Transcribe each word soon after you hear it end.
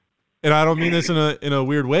And I don't mean this in a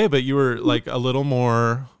weird way, but you were like a little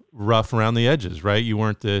more rough around the edges, right? You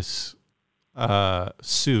weren't this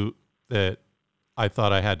suit that I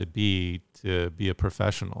thought I had to be a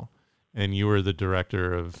professional. And you were the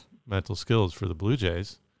director of mental skills for the Blue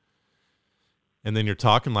Jays. And then you're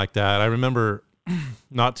talking like that. I remember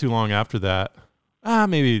not too long after that,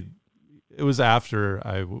 maybe it was after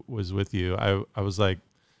I was with you. I was like,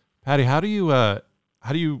 Patty,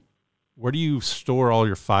 where do you store all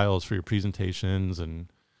your files for your presentations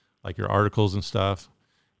and like your articles and stuff?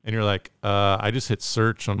 And you're like, I just hit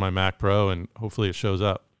search on my Mac Pro and hopefully it shows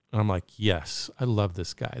up. And I'm like, yes, I love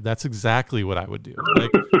this guy. That's exactly what I would do.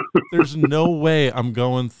 Like, there's no way I'm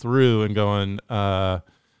going through and going,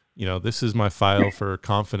 this is my file for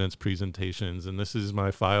confidence presentations and this is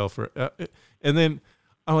my file for, and then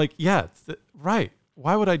I'm like, yeah, right.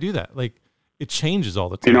 Why would I do that? Like, it changes all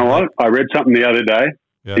the time. You know what? I read something the other day.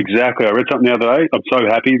 Yeah. Exactly. I read something the other day. I'm so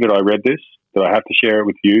happy that I read this, that I have to share it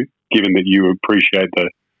with you, given that you appreciate the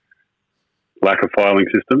lack of filing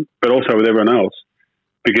system, but also with everyone else,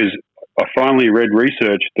 because I finally read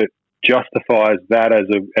research that justifies that as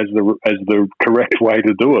the correct way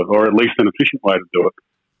to do it, or at least an efficient way to do it.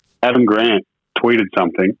 Adam Grant tweeted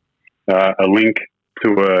something, a link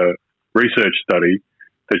to a research study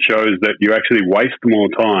that shows that you actually waste more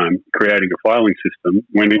time creating a filing system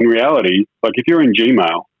when in reality, like if you're in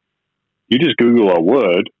Gmail, you just Google a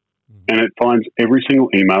word and it finds every single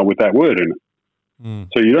email with that word in it.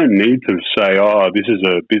 So you don't need to say, this is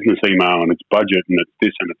a business email and it's budget and it's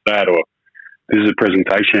this and it's that, or this is a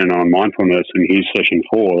presentation on mindfulness and here's session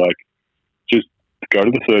 4. Like, just go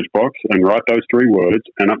to the search box and write those 3 words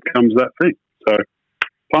and up comes that thing. So,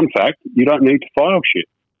 fun fact, you don't need to file shit.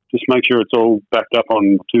 Just make sure it's all backed up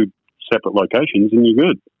on 2 separate locations and you're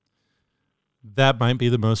good. That might be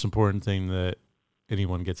the most important thing that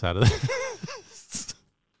anyone gets out of this.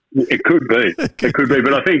 It could be. It could be.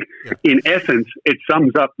 But I think in essence, it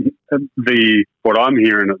sums up what I'm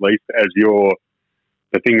hearing, at least, as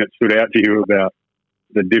the thing that stood out to you about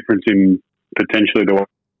the difference in potentially the way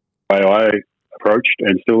I approached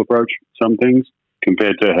and still approach some things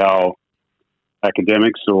compared to how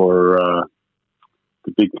academics or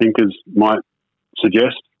the big thinkers might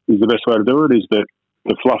suggest is the best way to do it, is that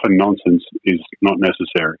the fluff and nonsense is not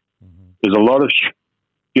necessary. Mm-hmm. There's a lot of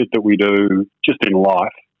shit that we do just in life,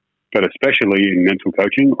 but especially in mental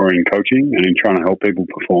coaching or in coaching and in trying to help people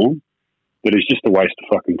perform, that is just a waste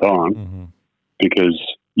of fucking time, because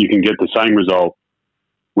you can get the same result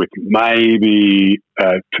with maybe a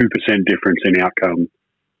 2% difference in outcome,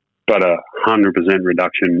 but 100%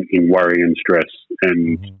 reduction in worry and stress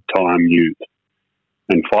and time used.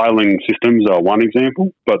 And filing systems are one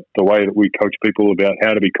example, but the way that we coach people about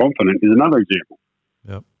how to be confident is another example.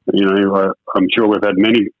 Yep. You know, I'm sure we've had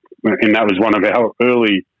many, and that was one of our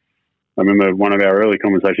early. I remember one of our early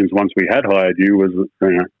conversations once we had hired you was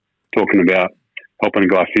talking about helping a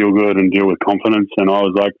guy feel good and deal with confidence. And I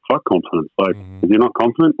was like, fuck confidence. Like, if you're not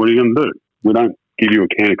confident, what are you going to do? We don't give you a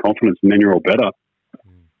can of confidence and then you're all better.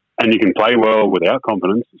 And you can play well without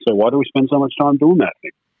confidence. So why do we spend so much time doing that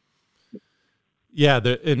thing? Yeah.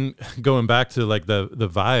 And going back to like the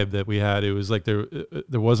vibe that we had, it was like there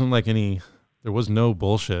wasn't like there was no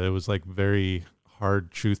bullshit. It was like very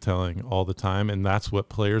hard truth telling all the time. And that's what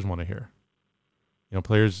players want to hear. You know,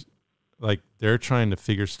 players, like, they're trying to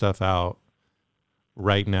figure stuff out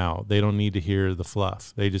right now. They don't need to hear the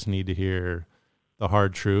fluff. They just need to hear the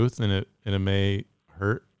hard truth, and it may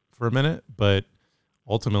hurt for a minute, but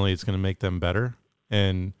ultimately it's going to make them better.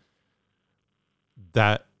 And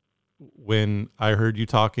that, when I heard you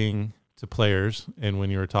talking to players and when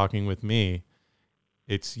you were talking with me,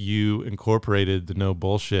 it's you incorporated the no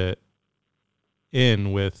bullshit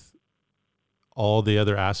in with all the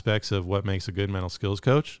other aspects of what makes a good mental skills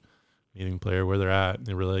coach, meeting player where they're at,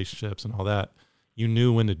 the relationships and all that. You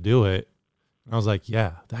knew when to do it. And I was like,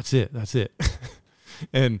 yeah, that's it.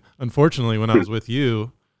 And unfortunately, when I was with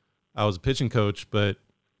you, I was a pitching coach, but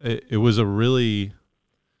it was a really,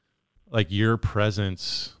 like, your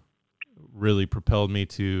presence really propelled me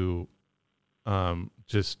to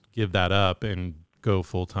just give that up and go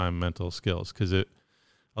full-time mental skills. Cause I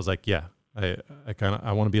was like, yeah, I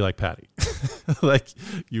want to be like Patty. Like,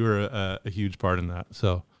 you were a huge part in that.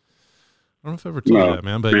 So I don't know if I ever told you that,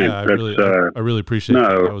 man, but yeah, I really appreciate it.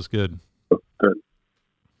 That was good.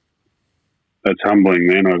 That's humbling,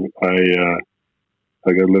 man.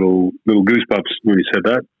 I got little goosebumps when you said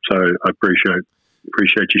that. So I appreciate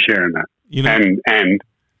you sharing that. You know, and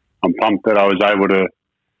I'm pumped that I was able to,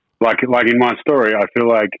 like in my story, I feel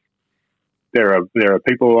like there are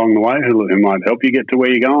people along the way who might help you get to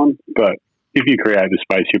where you're going, but if you create the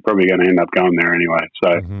space, you're probably going to end up going there anyway. So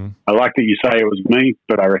I like that you say it was me,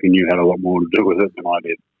 but I reckon you had a lot more to do with it than I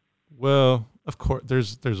did. Well, of course,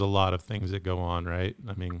 there's a lot of things that go on, right?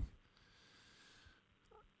 I mean,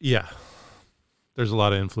 yeah, there's a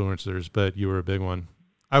lot of influencers, but you were a big one.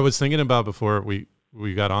 I was thinking about before we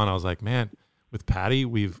got on, I was like, man, with Patty,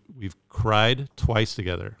 we've cried twice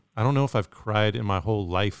together. I don't know if I've cried in my whole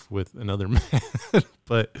life with another man,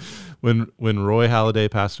 but when Roy Halladay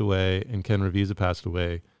passed away and Ken Revisa passed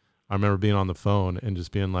away, I remember being on the phone and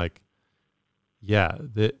just being like, yeah,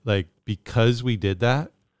 like, because we did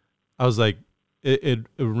that, I was like, it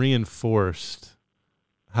reinforced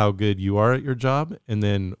how good you are at your job, and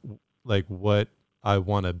then like what I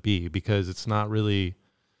want to be, because it's not really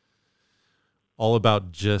all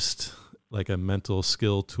about just like a mental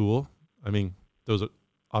skill tool. I mean, those are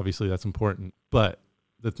obviously, that's important, but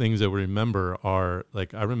the things that we remember are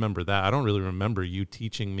like, I remember that. I don't really remember you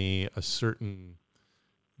teaching me a certain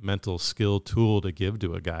mental skill tool to give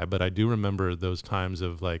to a guy, but I do remember those times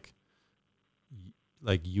of like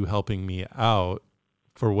you helping me out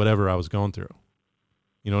for whatever I was going through.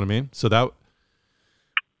 You know what I mean? So that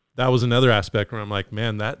was another aspect where I'm like,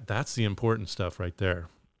 man, that's the important stuff right there.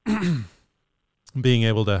 Being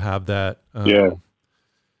able to have that,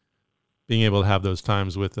 being able to have those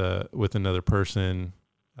times with another person,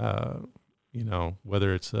 you know,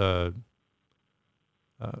 whether it's like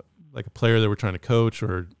a player that we're trying to coach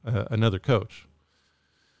or another coach.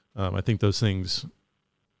 I think those things,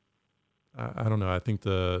 I don't know. I think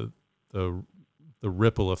the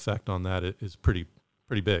ripple effect on that is pretty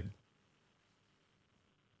big.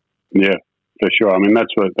 Yeah, for sure. I mean,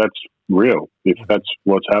 that's real. If that's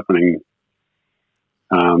what's happening,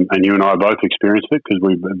 and you and I both experienced it, because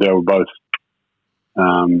they were both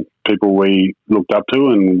people we looked up to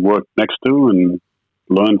and worked next to and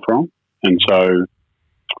learned from, and so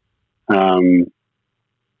you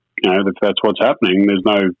know, if that's what's happening, there's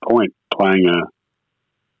no point playing a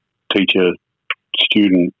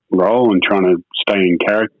teacher-student role and trying to stay in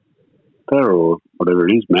character or whatever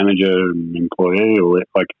it is, manager, employee, or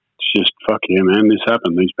like, it's just, fuck yeah, man, this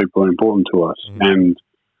happened. These people are important to us. And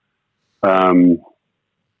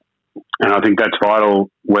I think that's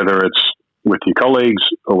vital, whether it's with your colleagues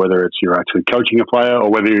or whether it's you're actually coaching a player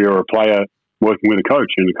or whether you're a player working with a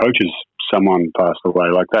coach and the coach is someone passed away.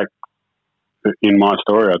 Like that, in my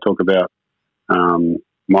story, I talk about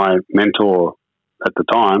my mentor at the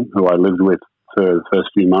time, who I lived with for the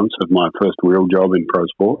first few months of my first real job in pro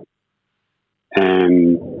sport.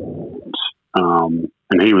 And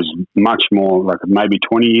he was much more, like maybe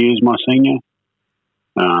 20 years my senior.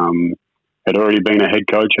 Had already been a head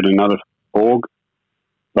coach at another org,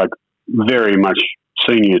 like very much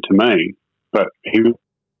senior to me, but he was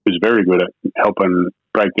very good at helping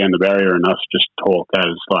break down the barrier and us just talk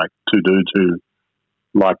as like two dudes who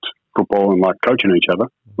liked football and liked coaching each other,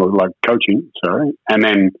 or like coaching, sorry. And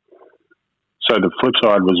then, so the flip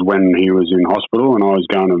side was when he was in hospital and I was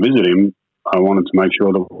going to visit him, I wanted to make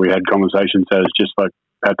sure that we had conversations as just like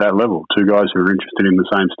at that level, two guys who were interested in the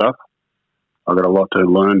same stuff. I got a lot to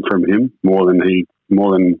learn from him, more than I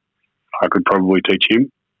could probably teach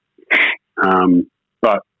him.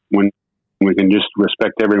 But when we can just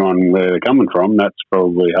respect everyone where they're coming from, that's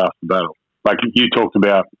probably half the battle. Like you talked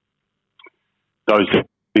about those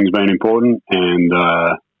things being important, and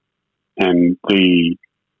the you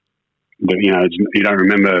know, you don't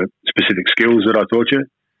remember specific skills that I taught you,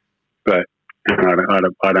 but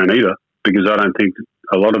I don't either, because I don't think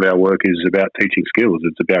a lot of our work is about teaching skills.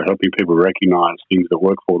 It's about helping people recognize things that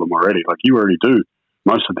work for them already. Like you already do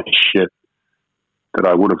most of this shit that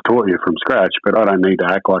I would have taught you from scratch, but I don't need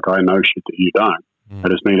to act like I know shit that you don't. I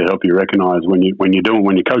just need to help you recognize when you're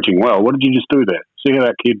coaching well, what did you just do there? See how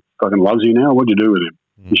that kid fucking loves you now? What did you do with him?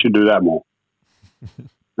 You should do that more.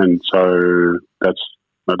 And so that's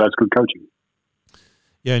good coaching.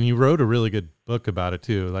 Yeah, and you wrote a really good book about it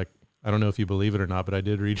too. Like, I don't know if you believe it or not, but I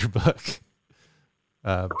did read your book,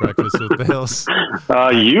 Breakfast with the Hills.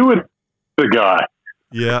 You were the guy.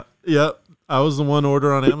 Yeah. I was the one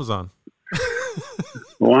order on Amazon.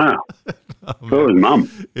 Wow. So was Mum.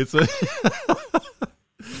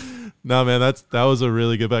 No, man, that was a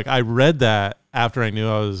really good book. I read that after I knew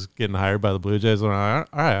I was getting hired by the Blue Jays. And I'm like,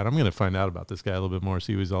 all right, I'm going to find out about this guy a little bit more,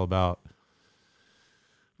 see what he's all about.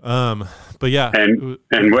 But yeah. And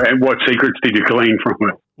what secrets did you glean from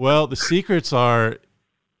it? Well, the secrets are,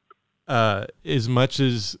 as much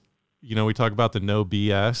as, you know, we talk about the no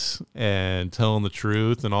BS and telling the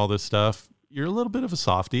truth and all this stuff, you're a little bit of a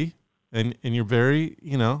softie, and you're very,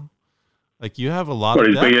 you know, like you have a lot of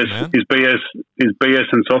depth, BS, man. Is BS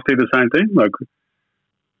and softie the same thing? Like,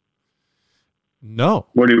 No.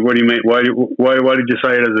 What do you mean? Why did you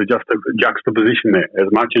say it as a juxtaposition there? As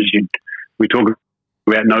much as we talk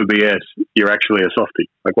about no BS, you're actually a softie.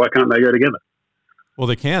 Like, why can't they go together? Well,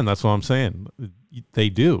 they can. That's what I'm saying. They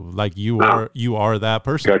do. Like, you are that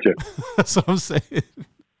person. Gotcha. That's what I'm saying.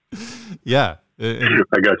 Yeah.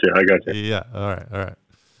 I got you. Yeah. All right.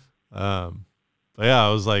 But yeah, I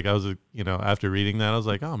was after reading that, I was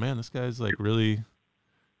like, oh man, this guy's like really,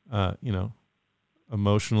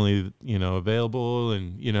 emotionally, available,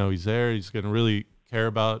 and he's there. He's gonna really care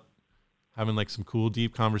about having like some cool,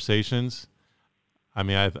 deep conversations. I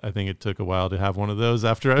mean, I think it took a while to have one of those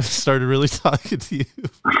after I started really talking to you.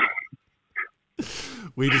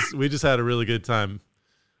 We just had a really good time,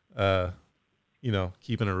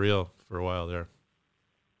 keeping it real for a while there.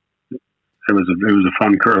 It was a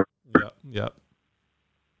fun crew. Yeah.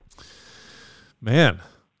 Man,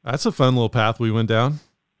 that's a fun little path we went down.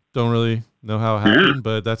 Don't really know how it happened,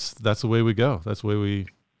 but that's the way we go. That's the way we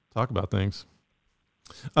talk about things.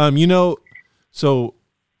 So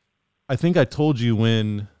I think I told you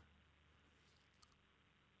when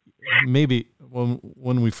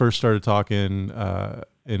we first started talking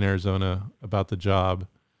in Arizona about the job.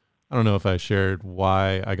 I don't know if I shared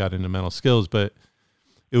why I got into mental skills, but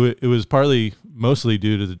it was mostly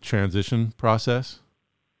due to the transition process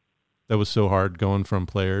that was so hard going from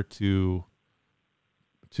player to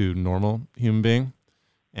normal human being.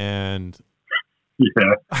 And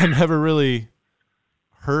I never really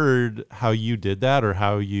heard how you did that or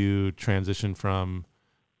how you transitioned from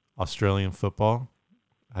Australian football.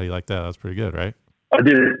 How do you like that? That was pretty good, right? I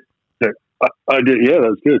did. Yeah, that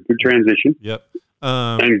was good. Good transition. Yep.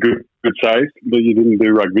 And good save, but you didn't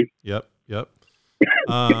do rugby. Yep.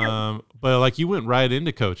 But like you went right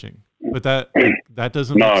into coaching, but that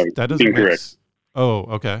doesn't. No, that doesn't. incorrect. Oh,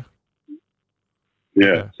 okay. Yeah.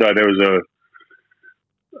 Okay. So there was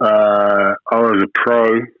I was a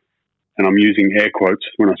pro, and I'm using air quotes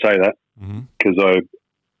when I say that because I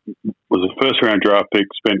was a first round draft pick,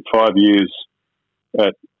 spent 5 years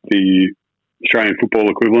at the Australian football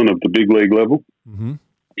equivalent of the big league level.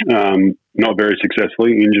 Not very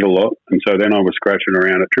successfully, injured a lot. And so then I was scratching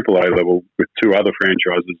around at AAA level with 2 other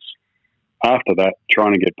franchises after that,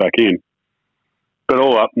 trying to get back in. But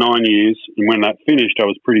all up 9 years. And when that finished, I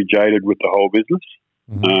was pretty jaded with the whole business.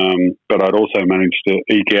 But I'd also managed to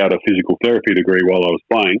eke out a physical therapy degree while I was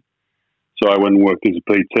playing. So I went and worked as a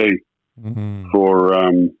PT for a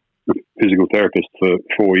physical therapist for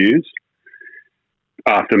 4 years.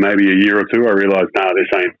 After maybe a year or two, I realised, this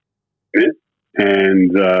ain't it,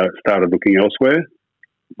 and started looking elsewhere.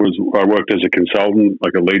 I worked as a consultant,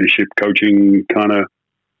 like a leadership coaching kind of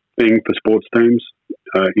thing for sports teams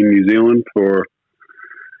in New Zealand for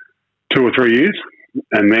 2 or 3 years,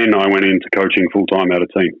 and then I went into coaching full time at a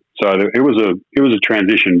team. So it was a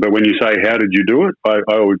transition. But when you say how did you do it,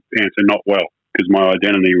 I would answer not well, because my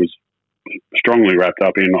identity was strongly wrapped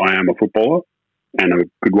up in I am a footballer, and a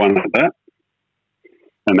good one at that.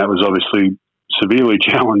 And that was obviously severely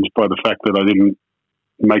challenged by the fact that I didn't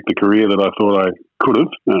make the career that I thought I could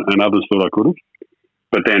have, and others thought I could have.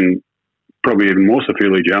 But then probably even more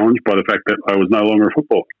severely challenged by the fact that I was no longer a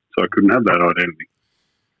footballer, so I couldn't have that identity.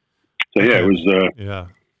 So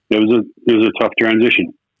it was a tough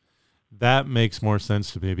transition. That makes more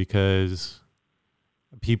sense to me, because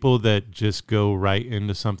people that just go right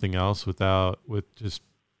into something else with just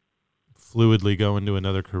fluidly go into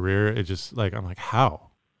another career, it just like, I'm like, how?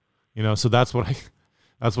 So that's what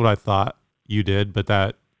I thought you did, but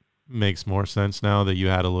that makes more sense now that you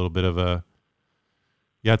had a little bit of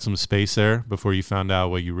you had some space there before you found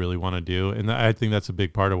out what you really want to do. And I think that's a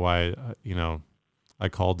big part of why, I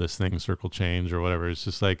called this thing Circle Change or whatever. It's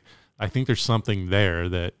just like, I think there's something there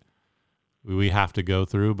that we have to go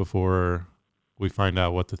through before we find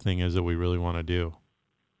out what the thing is that we really want to do.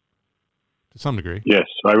 To some degree. Yes,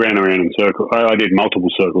 I ran around in circles. I did multiple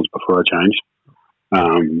circles before I changed,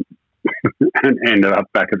 and ended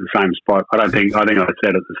up back at the same spot. I think I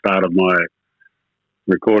said at the start of my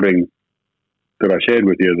recording that I shared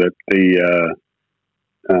with you that the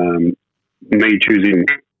me choosing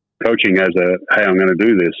coaching as hey, I'm going to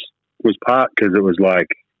do this was part because it was like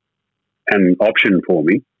an option for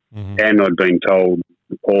me, and I'd been told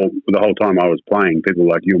the whole time I was playing, people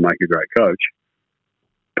were like, you'll make a great coach.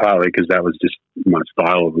 Partly because that was just my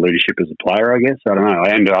style of leadership as a player, I guess. I don't know.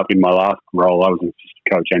 I ended up in my last role, I was an assistant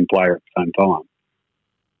coach and player at the same time.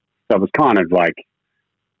 So it was kind of like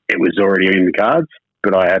it was already in the cards,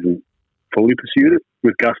 but I hadn't fully pursued it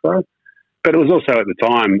with gusto. But it was also at the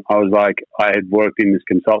time, I was like, I had worked in this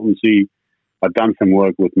consultancy. I'd done some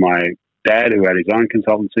work with my dad who had his own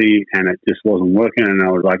consultancy, and it just wasn't working. And I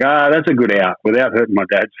was like, that's a good out. Without hurting my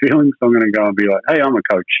dad's feelings, I'm going to go and be like, hey, I'm a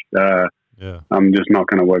coach. I'm just not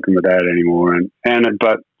going to work with my dad anymore.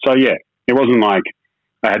 So it wasn't like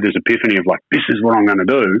I had this epiphany of like, this is what I'm going to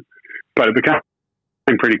do. But it became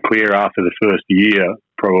pretty clear after the first year,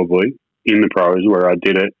 probably, in the pros where I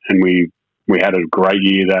did it. And we had a great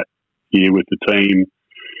year that year with the team.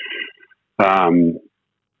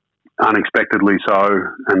 Unexpectedly so,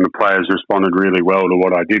 and the players responded really well to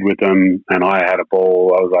what I did with them, and I had a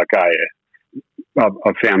ball. I was like,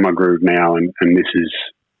 I've found my groove now, and this is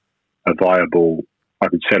a viable, I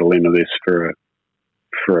could settle into this for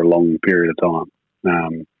a long period of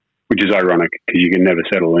time, which is ironic because you can never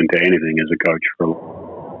settle into anything as a coach for a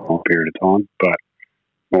long period of time, but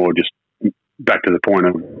more just back to the point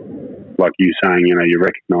of, like you saying, you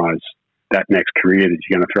recognise that next career that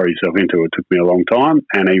you're going to throw yourself into. It took me a long time,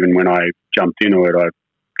 and even when I jumped into it, I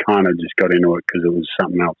kind of just got into it because it was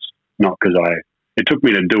something else, not because it took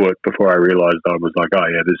me to do it before I realised I was like, oh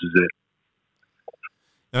yeah, this is it.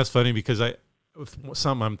 That's funny because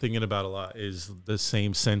something I'm thinking about a lot is the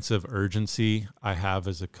same sense of urgency I have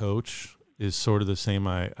as a coach is sort of the same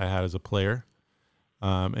I had as a player.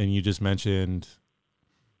 And you just mentioned,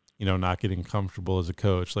 not getting comfortable as a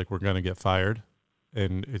coach, like we're going to get fired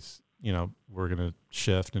and it's, we're going to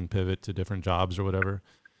shift and pivot to different jobs or whatever.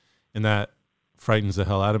 And that frightens the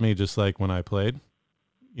hell out of me, just like when I played,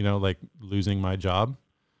 like losing my job,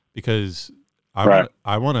 because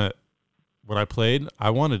when I played, I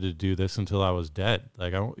wanted to do this until I was dead,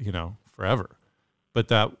 like, forever. But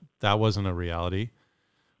that wasn't a reality.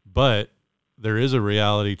 But there is a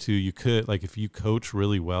reality to, you could, like, if you coach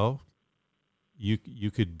really well, you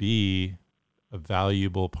could be a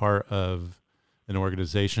valuable part of an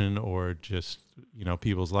organization or just,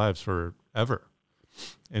 people's lives forever.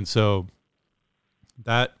 And so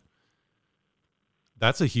that's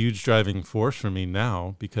a huge driving force for me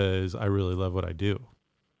now because I really love what I do.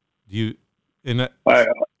 I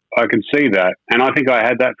can see that. And I think I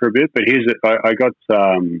had that for a bit, but I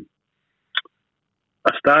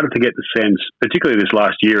started to get the sense, particularly this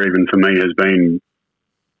last year, even for me, has been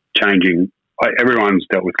changing. Everyone's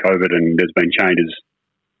dealt with COVID and there's been changes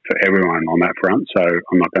for everyone on that front, so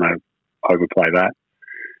I'm not going to overplay that.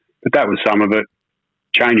 But that was some of it.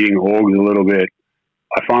 Changing orgs a little bit.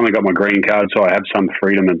 I finally got my green card, so I have some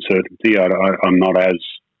freedom and certainty. I'm not as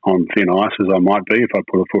on thin ice as I might be if I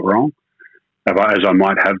put a foot wrong, as I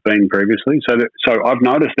might have been previously. So I've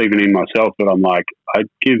noticed even in myself that I'm like, I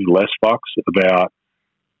give less fucks about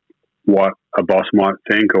what a boss might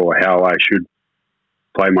think or how I should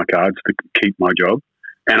play my cards to keep my job.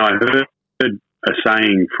 And I heard a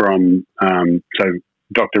saying from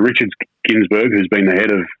Dr. Richard Ginsburg, who's been the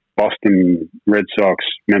head of Boston Red Sox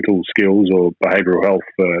mental skills or behavioural health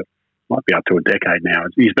for might be up to a decade now.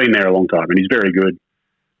 He's been there a long time and he's very good,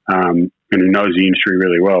 and he knows the industry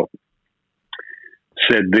really well.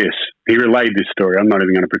 Said this. He relayed this story. I'm not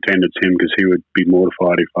even going to pretend it's him because he would be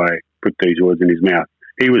mortified if I put these words in his mouth.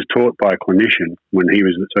 He was taught by a clinician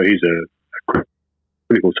he's a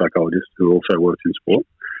clinical psychologist who also works in sport.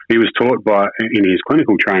 He was taught in his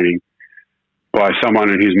clinical training by someone,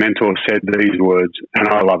 and his mentor said these words, and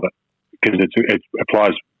I love it because it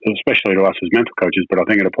applies especially to us as mental coaches, but I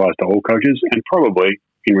think it applies to all coaches and probably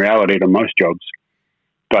in reality to most jobs.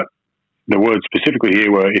 But the words specifically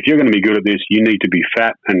here were, if you're going to be good at this, you need to be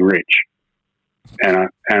fat and rich. And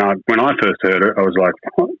when I first heard it, I was like,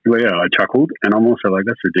 oh, yeah, I chuckled, and I'm also like,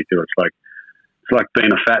 that's ridiculous. Like, it's like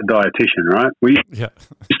being a fat dietitian, right? We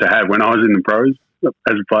used to have, when I was in the pros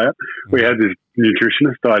as a player, we had this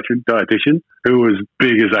nutritionist, dietitian, who was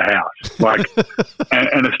big as a house. Like,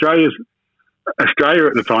 and Australia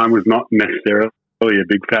at the time was not necessarily a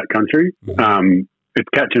big fat country. It's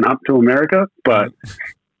catching up to America, but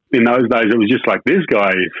in those days it was just like, this guy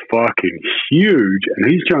is fucking huge,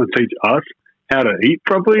 and he's trying to teach us how to eat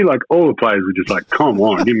properly. Like, all the players were just like, come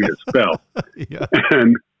on, give me a spell.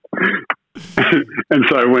 And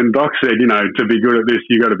so when Doc said, to be good at this,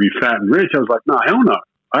 you got to be fat and rich, I was like, no, hell no.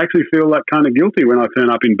 I actually feel like kind of guilty when I turn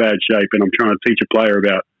up in bad shape and I'm trying to teach a player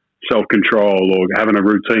about self-control or having a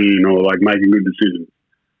routine or like making good decisions.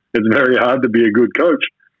 It's very hard to be a good coach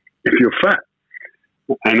if you're fat.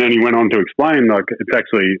 And then he went on to explain, like, it's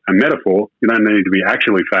actually a metaphor. You don't need to be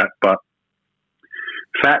actually fat, but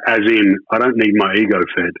fat as in, I don't need my ego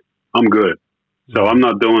fed. I'm good. So I'm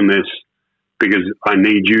not doing this because I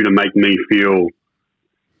need you to make me feel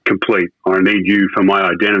complete, or I need you for my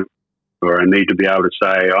identity, or I need to be able to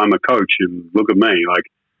say, I'm a coach and look at me. Like,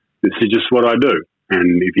 this is just what I do.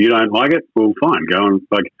 And if you don't like it, well, fine, go on.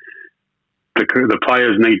 Like, the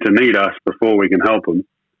players need us before we can help them.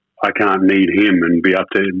 I can't need him and be up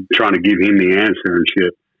to trying to give him the answer and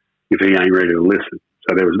shit if he ain't ready to listen.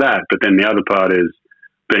 So there was that. But then the other part is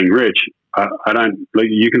being rich. I don't, like,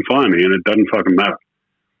 you can fire me and it doesn't fucking matter.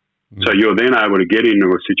 Mm. So you're then able to get into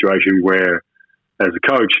a situation where, as a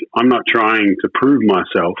coach, I'm not trying to prove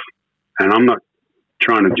myself and I'm not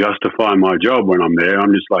trying to justify my job when I'm there.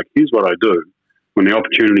 I'm just like, here's what I do. When the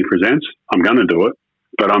opportunity presents, I'm going to do it,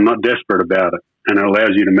 but I'm not desperate about it. And it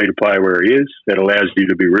allows you to meet a player where he is. It allows you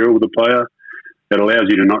to be real with the player. It allows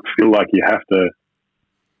you to not feel like you have to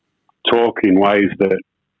talk in ways that,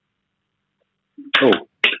 oh,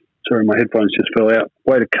 sorry, my headphones just fell out.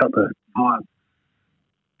 Way to cut the time.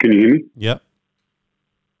 Can you hear me? Yep.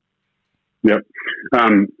 Yep.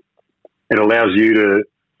 It allows you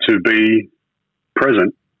to be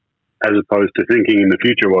present as opposed to thinking in the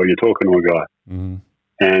future while you're talking to a guy. Mm-hmm.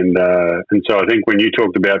 And so I think when you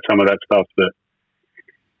talked about some of that stuff that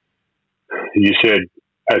you said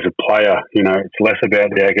as a player, you know, it's less about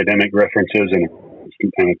the academic references and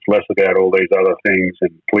it's less about all these other things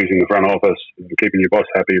and pleasing the front office and keeping your boss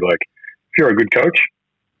happy. Like, if you're a good coach,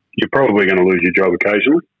 you're probably going to lose your job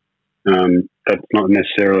occasionally. That's not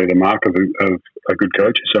necessarily the mark of a good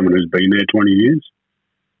coach, is someone who's been there 20 years.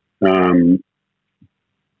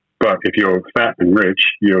 But if you're fat and rich,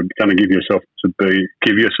 you're going to give yourself a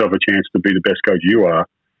chance to be the best coach you are,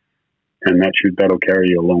 and that'll carry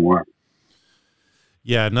you a long way.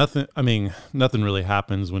 Yeah, nothing really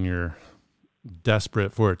happens when you're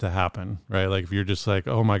desperate for it to happen, right? Like if you're just like,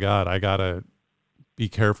 oh my God, I gotta be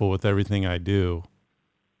careful with everything I do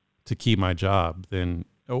to keep my job, then,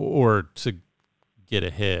 or to get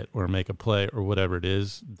a hit or make a play or whatever it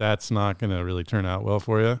is, that's not going to really turn out well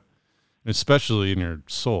for you, especially in your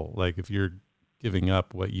soul. Like if you're giving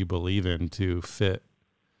up what you believe in to fit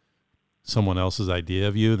someone else's idea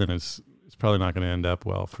of you, then it's probably not going to end up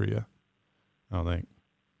well for you, I don't think.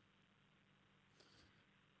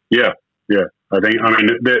 Yeah. I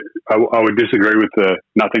would disagree with the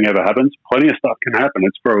nothing ever happens. Plenty of stuff can happen.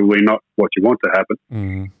 It's probably not what you want to happen.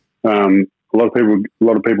 Mm-hmm. A lot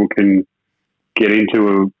of people can get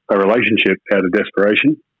into a relationship out of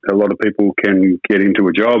desperation. A lot of people can get into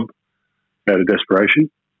a job out of desperation.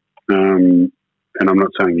 And I'm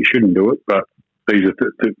not saying you shouldn't do it, but there's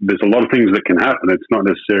a lot of things that can happen. It's not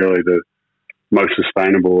necessarily the most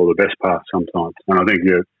sustainable or the best path sometimes. And I think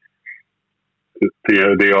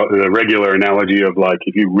the regular analogy of, like,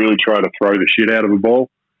 if you really try to throw the shit out of a ball,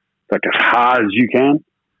 like as hard as you can,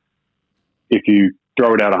 if you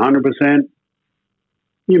throw it out 100%,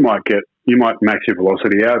 you might max your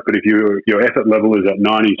velocity out. But if your effort level is at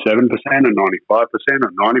 97% or 95% or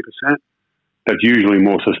 90%, that's usually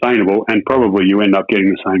more sustainable, and probably you end up getting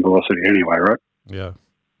the same velocity anyway, right? Yeah.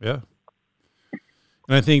 And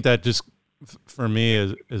I think that just for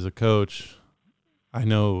me as a coach, I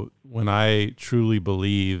know when I truly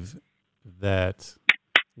believe that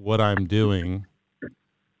what I'm doing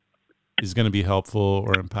is going to be helpful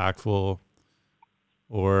or impactful,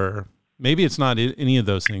 or maybe it's not any of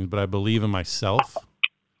those things, but I believe in myself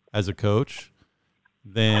as a coach,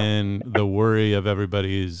 then the worry of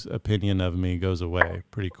everybody's opinion of me goes away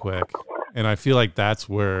pretty quick. And I feel like that's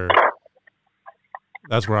where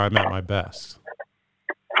I'm at my best.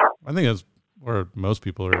 I think that's where most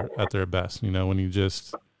people are at their best, you know, when you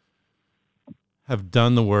just have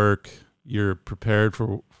done the work, you're prepared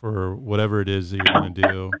for whatever it is that you're going to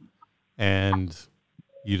do, and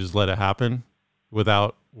you just let it happen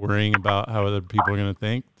without worrying about how other people are going to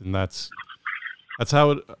think. And that's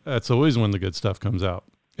always when the good stuff comes out.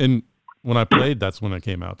 And when I played, that's when it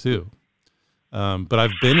came out too. But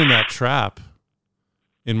I've been in that trap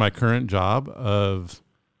in my current job of,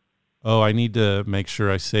 I need to make sure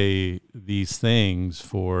I say these things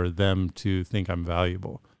for them to think I'm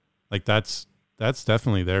valuable. Like that's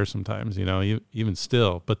definitely there sometimes, you know, even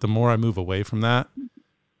still. But the more I move away from that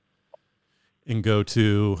and go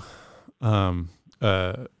to,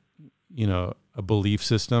 a belief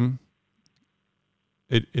system,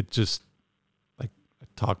 it just, like, I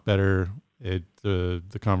talk better. The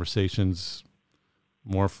conversation's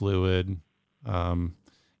more fluid. And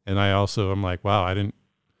I'm like, wow,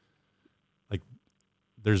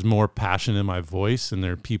 there's more passion in my voice,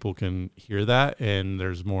 and people can hear that, and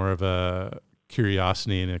there's more of a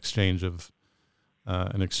curiosity and exchange of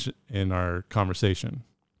in our conversation.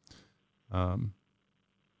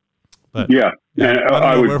 But yeah, I don't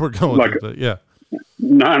know where we're going with it, but yeah.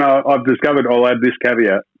 No, I've discovered, I'll add this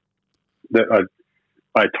caveat, that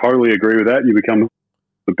I totally agree with that. You become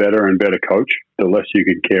a better and better coach the less you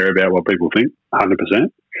can care about what people think,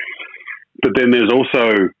 100%. But then there's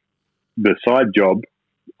also the side job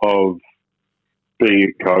of being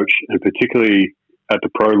a coach, and particularly at the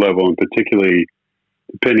pro level, and particularly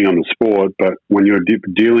depending on the sport, but when you're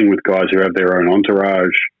dealing with guys who have their own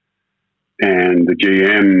entourage and the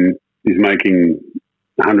GM is making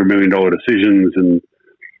 $100 million decisions, and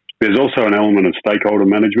there's also an element of stakeholder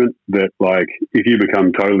management that, like, if you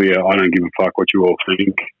become totally I don't give a fuck what you all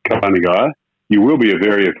think kind of guy, you will be a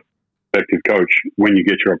very effective coach when you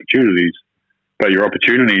get your opportunities. But your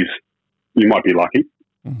opportunities, you might be lucky.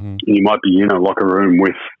 Mm-hmm. And you might be in a locker room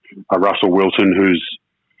with a Russell Wilson who's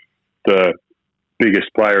the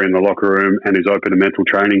biggest player in the locker room and is open to mental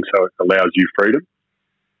training, so it allows you freedom.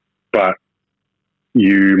 But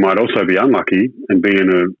you might also be unlucky and be in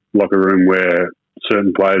a locker room where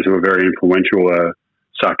certain players who are very influential are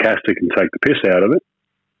sarcastic and take the piss out of it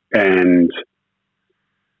and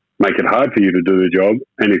make it hard for you to do the job.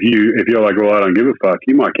 And if you're like, well, I don't give a fuck,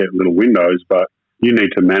 you might get little windows, but you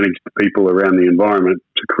need to manage the people around the environment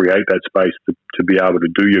to create that space to be able to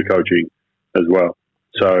do your coaching as well.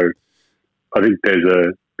 So I think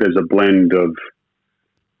there's a blend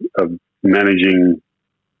of managing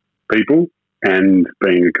people and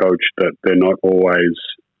being a coach that they're not always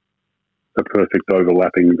a perfect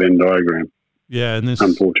overlapping Venn diagram. Yeah, and this,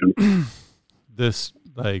 unfortunately, this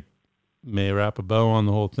like may wrap a bow on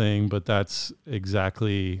the whole thing, but that's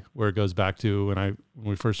exactly where it goes back to when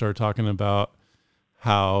we first started talking about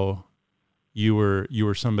how you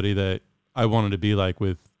were somebody that I wanted to be like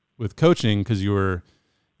with coaching, because it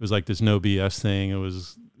was like this no BS thing. It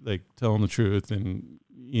was like telling the truth, and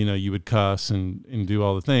you would cuss and do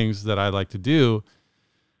all the things that I like to do,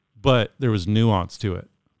 but there was nuance to it.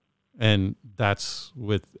 And that's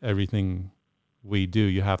with everything we do.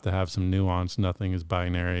 You have to have some nuance. Nothing is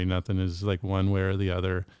binary. Nothing is like one way or the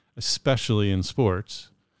other, especially in sports.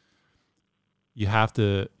 You have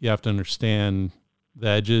to understand the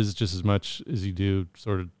edges just as much as you do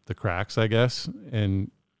sort of the cracks, I guess, and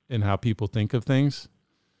how people think of things.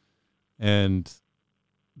 And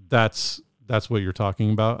that's what you're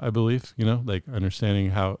talking about, I believe, like understanding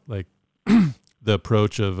how, like, the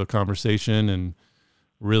approach of a conversation and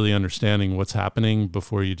really understanding what's happening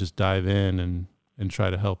before you just dive in and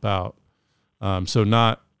try to help out. So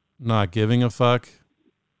not giving a fuck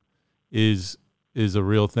is a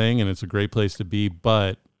real thing, and it's a great place to be,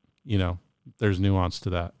 but there's nuance to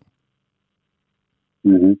that.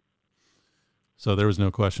 Mm-hmm. So there was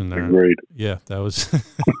no question there. Agreed. Yeah, that was.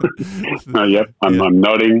 Yep, I'm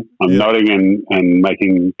nodding. I'm nodding and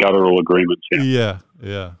making guttural agreements. Yeah.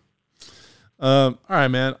 All right,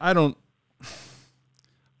 man. I don't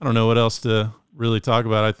know what else to really talk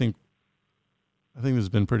about. I think this has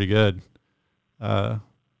been pretty good. I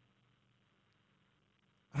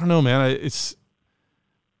don't know, man.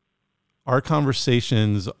 Our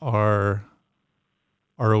conversations are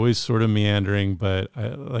always sort of meandering, but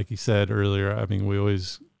like you said earlier, I mean,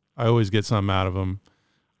 I always get something out of them.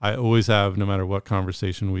 I always have, no matter what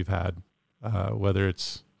conversation we've had, whether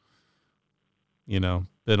it's,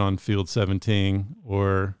 been on field 17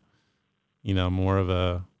 or, more of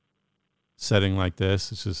a setting like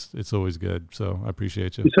this. It's always good. So I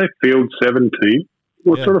appreciate you. You say field 17?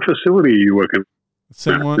 What sort of facility are you working?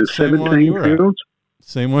 Same one you were fields? At.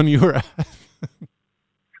 Same one you were at.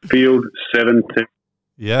 Field 17.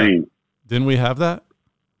 Yeah. Didn't we have that?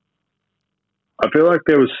 I feel like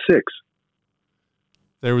there was 6.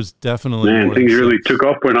 There was definitely more. Man, things really took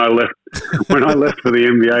off when I left. When I left for the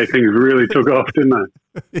NBA, things really took off, didn't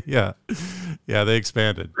they? Yeah, they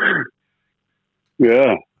expanded.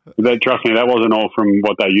 Yeah, trust me, that wasn't all from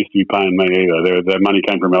what they used to be paying me either. Their money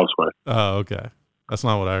came from elsewhere. Oh, okay, that's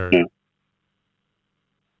not what I heard.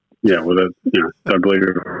 Yeah, well, don't believe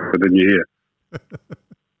it, but then you hear.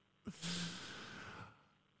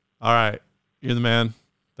 All right, you're the man.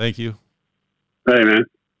 Thank you. Hey, man.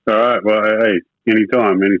 All right. Well, hey,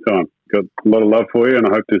 anytime. Got a lot of love for you, and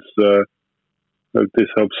I hope this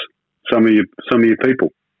helps some of your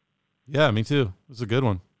people. Yeah, me too. It was a good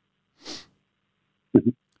one.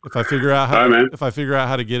 If I figure out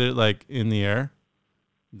how to get it like in the air,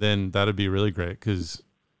 then that'd be really great. Because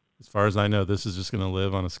as far as I know, this is just going to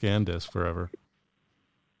live on a scan disc forever.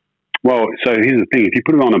 Well, so here's the thing: if you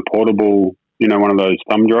put it on a portable, one of those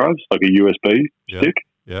thumb drives, like a USB stick,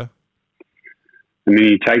 yeah, and then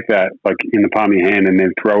you take that like in the palm of your hand and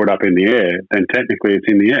then throw it up in the air, then technically it's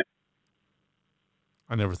in the air.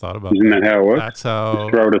 I never thought about Isn't that how it works? That's how. Just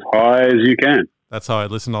throw it as high as you can. That's how I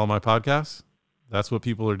listen to all my podcasts. That's what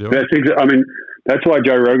people are doing. That's why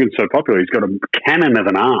Joe Rogan's so popular. He's got a cannon of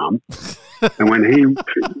an arm, and when he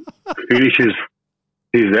finishes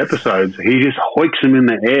his episodes, he just hoiks them in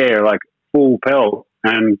the air like full pelt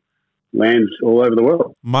and lands all over the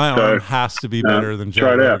world. My arm has to be better than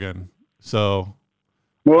Joe Rogan. So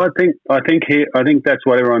Well, I think that's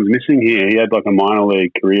what everyone's missing here. He had like a minor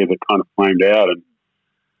league career that kind of flamed out, and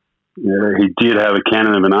he did have a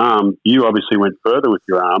cannon of an arm. You obviously went further with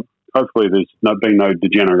your arm. Hopefully, there's been no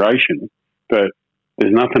degeneration, but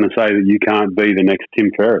there's nothing to say that you can't be the next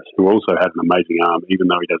Tim Ferriss, who also had an amazing arm, even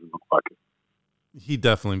though he doesn't look like it. He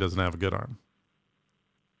definitely doesn't have a good arm.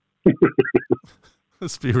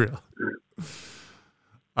 Let's be real.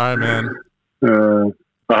 All right, man. I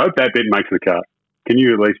hope that bit makes the cut. Can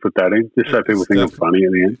you at least put that in, just so people think I'm funny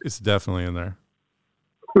at the end? It's definitely in there.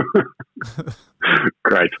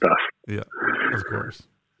 Great stuff. Yeah, of course.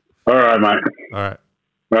 All right, mate. All right.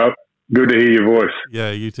 Well, good to hear your voice.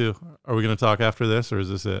 Yeah, you too. Are we going to talk after this, or is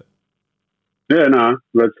this it? Yeah, no.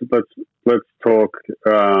 Let's talk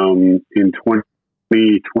in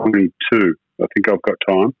 2022. I think I've got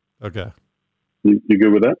time. Okay. You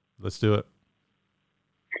good with that? Let's do it.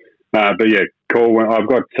 But yeah, call when I've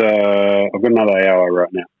got another hour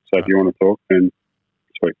right now. So if you want to talk, then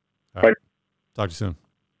sweet. All right. Talk to you soon.